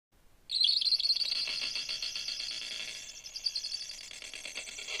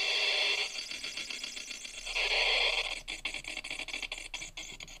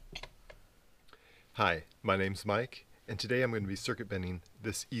My name's Mike, and today I'm going to be circuit bending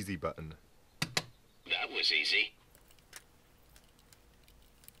this easy button. That was easy.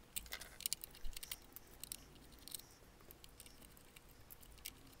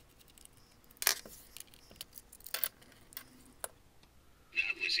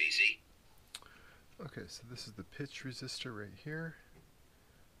 That was easy. Okay, so this is the pitch resistor right here.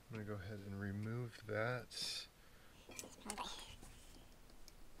 I'm going to go ahead and remove that.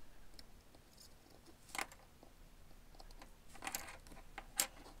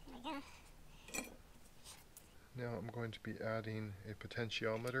 Now I'm going to be adding a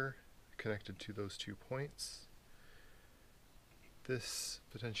potentiometer connected to those 2 points. This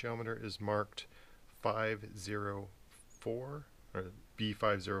potentiometer is marked 504, or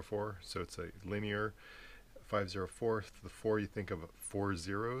B504, so it's a linear 504. The 4, you think of 4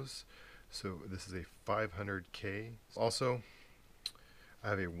 zeros, so this is a 500K. Also, I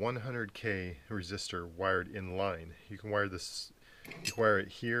have a 100K resistor wired in line. You can wire this, you can wire it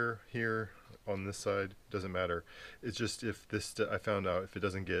here, on this side, doesn't matter. It's just if this, I found out if it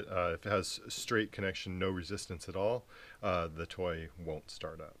doesn't get, if it has straight connection, no resistance at all, the toy won't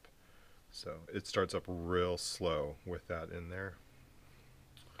start up. So it starts up real slow with that in there,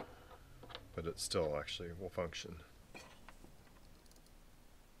 but it still actually will function.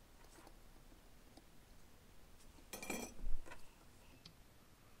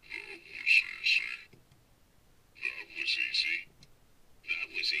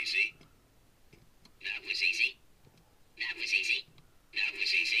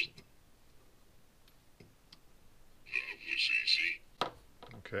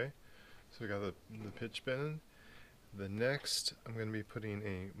 Okay, so we got the pitch bend. The next, I'm going to be putting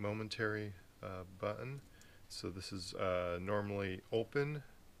a momentary button. So this is normally open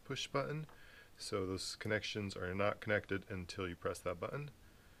push button. So those connections are not connected until you press that button.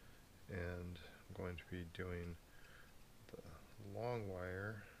 And I'm going to be doing the long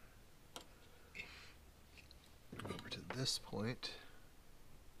wire over to this point.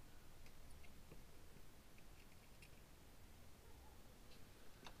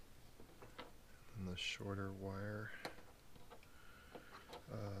 The shorter wire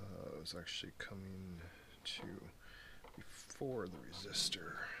is actually coming to before the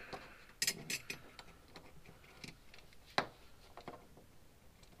resistor.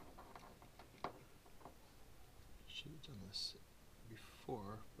 Should have done this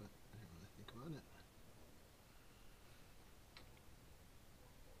before, but I didn't really think about it.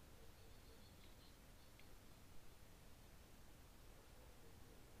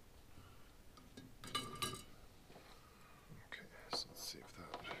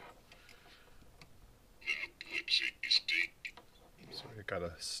 So I got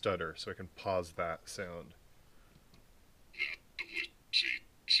a stutter, so I can pause that sound.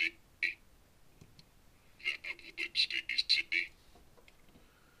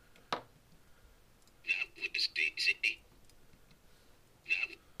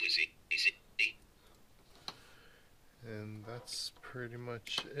 And that's pretty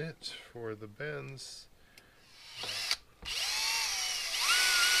much it for the bends.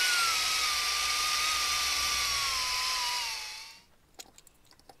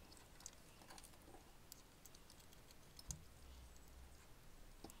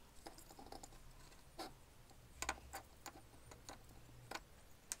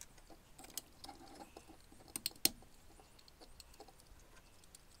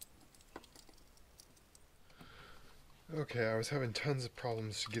 Okay, I was having tons of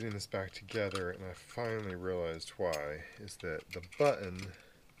problems getting this back together, and I finally realized why. Is that the button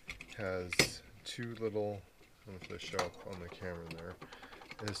has two little, I don't know if they show up on the camera there,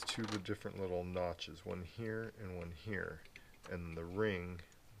 it has two different little notches, one here and one here, and the ring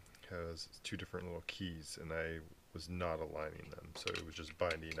has two different little keys, and I was not aligning them, so it was just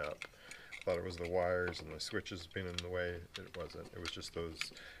binding up. I thought it was the wires and the switches being in the way. It wasn't. It was just those,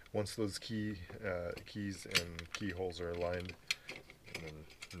 once those keys and keyholes are aligned, and then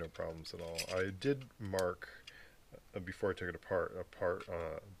no problems at all. I did mark, before I took it apart,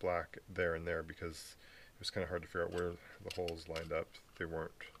 black there and there, because it was kind of hard to figure out where the holes lined up. They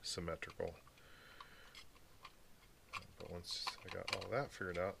weren't symmetrical. But once I got all that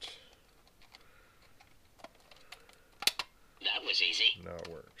figured out, that was easy. Now it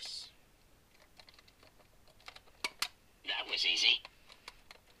works. That was easy.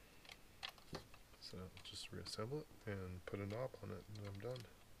 So just reassemble it and put a knob on it, and I'm done.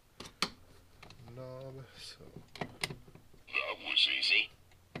 Knob, so. That was easy.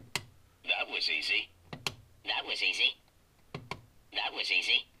 That was easy. That was easy. That was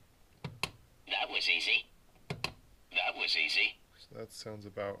easy. That was easy. That was easy. So that sounds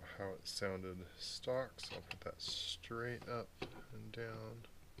about how it sounded stock, so I'll put that straight up and down.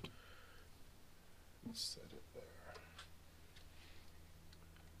 Set it there.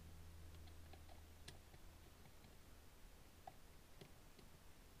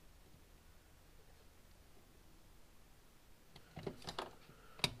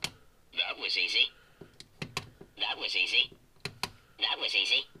 That was easy. That was easy. That was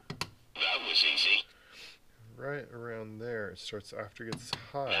easy. That was easy. Right around there, it starts, after it gets That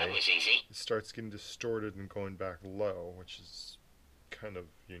high, was easy. it starts getting distorted and going back low, which is kind of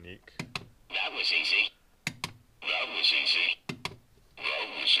unique. That was easy. That was easy. That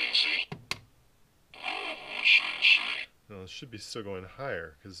was easy. That was easy. No, it should be still going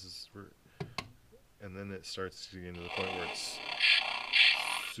higher, because and then it starts to get to the point where it's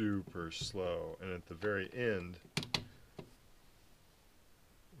super slow, and at the very end,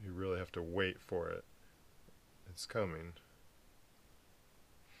 you really have to wait for it. It's coming.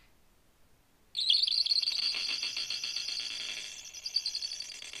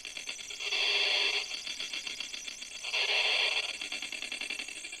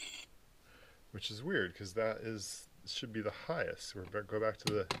 Which is weird, because that should be the highest. Go back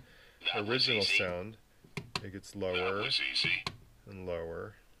to the original sound. It gets lower and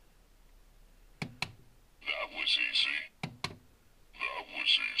lower. That was easy. That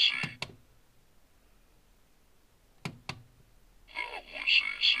was easy. That was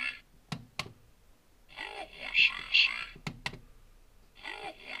easy. That was easy. That was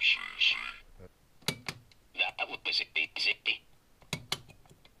easy.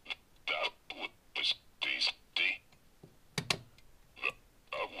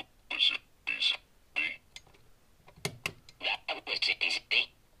 That was easy.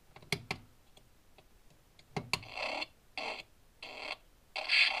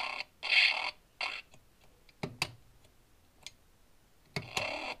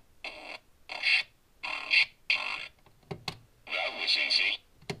 That was easy.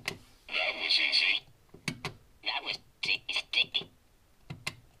 That was easy.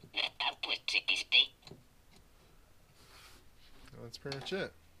 That was easy. That's pretty much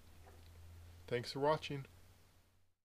it. Thanks for watching.